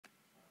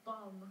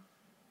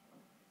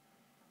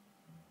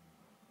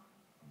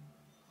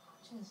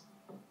Cheers.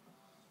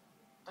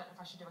 Don't know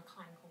if I should do a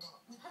clank or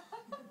what.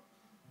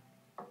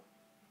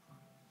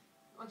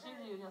 What do you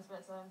do in your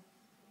spare time?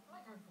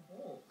 I like going for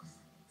walks.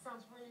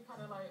 Sounds really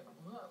kind of like,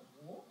 what,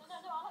 walks? No,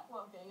 I like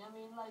walking. I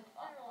mean, like,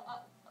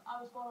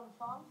 I was born on a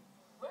farm.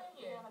 Were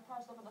you? Yeah, my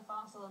parents live in the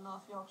far south of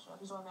North Yorkshire,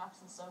 which is why my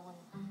accent's so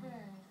weird.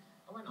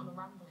 I went on a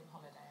rambling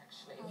holiday,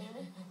 actually. Oh,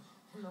 really?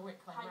 In the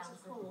Wicklow Heights of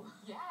cool.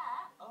 Yeah,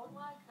 oh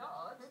my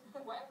god.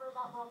 Whatever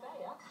about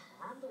Marbella.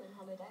 Rambling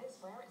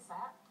holidays, where it's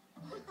at.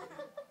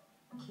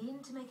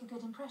 Keen to make a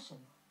good impression,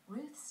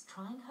 Ruth's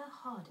trying her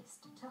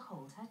hardest to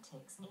hold her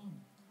tics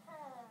in.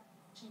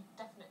 She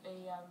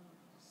definitely,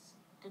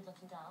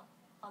 good-looking girl.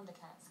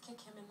 Thundercats,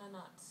 kick him in the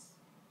nuts.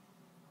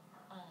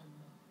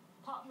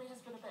 Part of me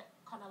has been a bit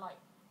kind of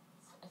like,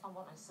 if I'm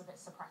honest, a bit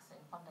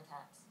suppressing.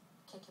 Thundercats,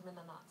 kick him in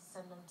the nuts,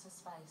 send them to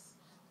space.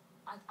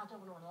 I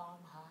don't want to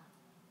alarm her.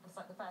 It's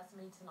like the first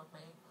meeting of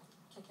me.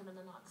 Kick him in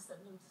the nuts,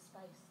 send him to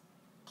space.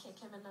 Kick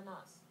him in the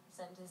nuts,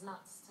 send his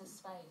nuts to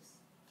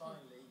space.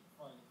 Finally.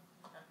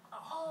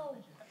 Oh!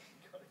 You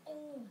actually got it.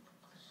 Oh!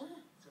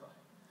 It's alright.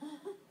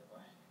 Don't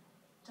worry.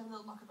 Do a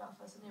little knockabout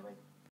first, anyway.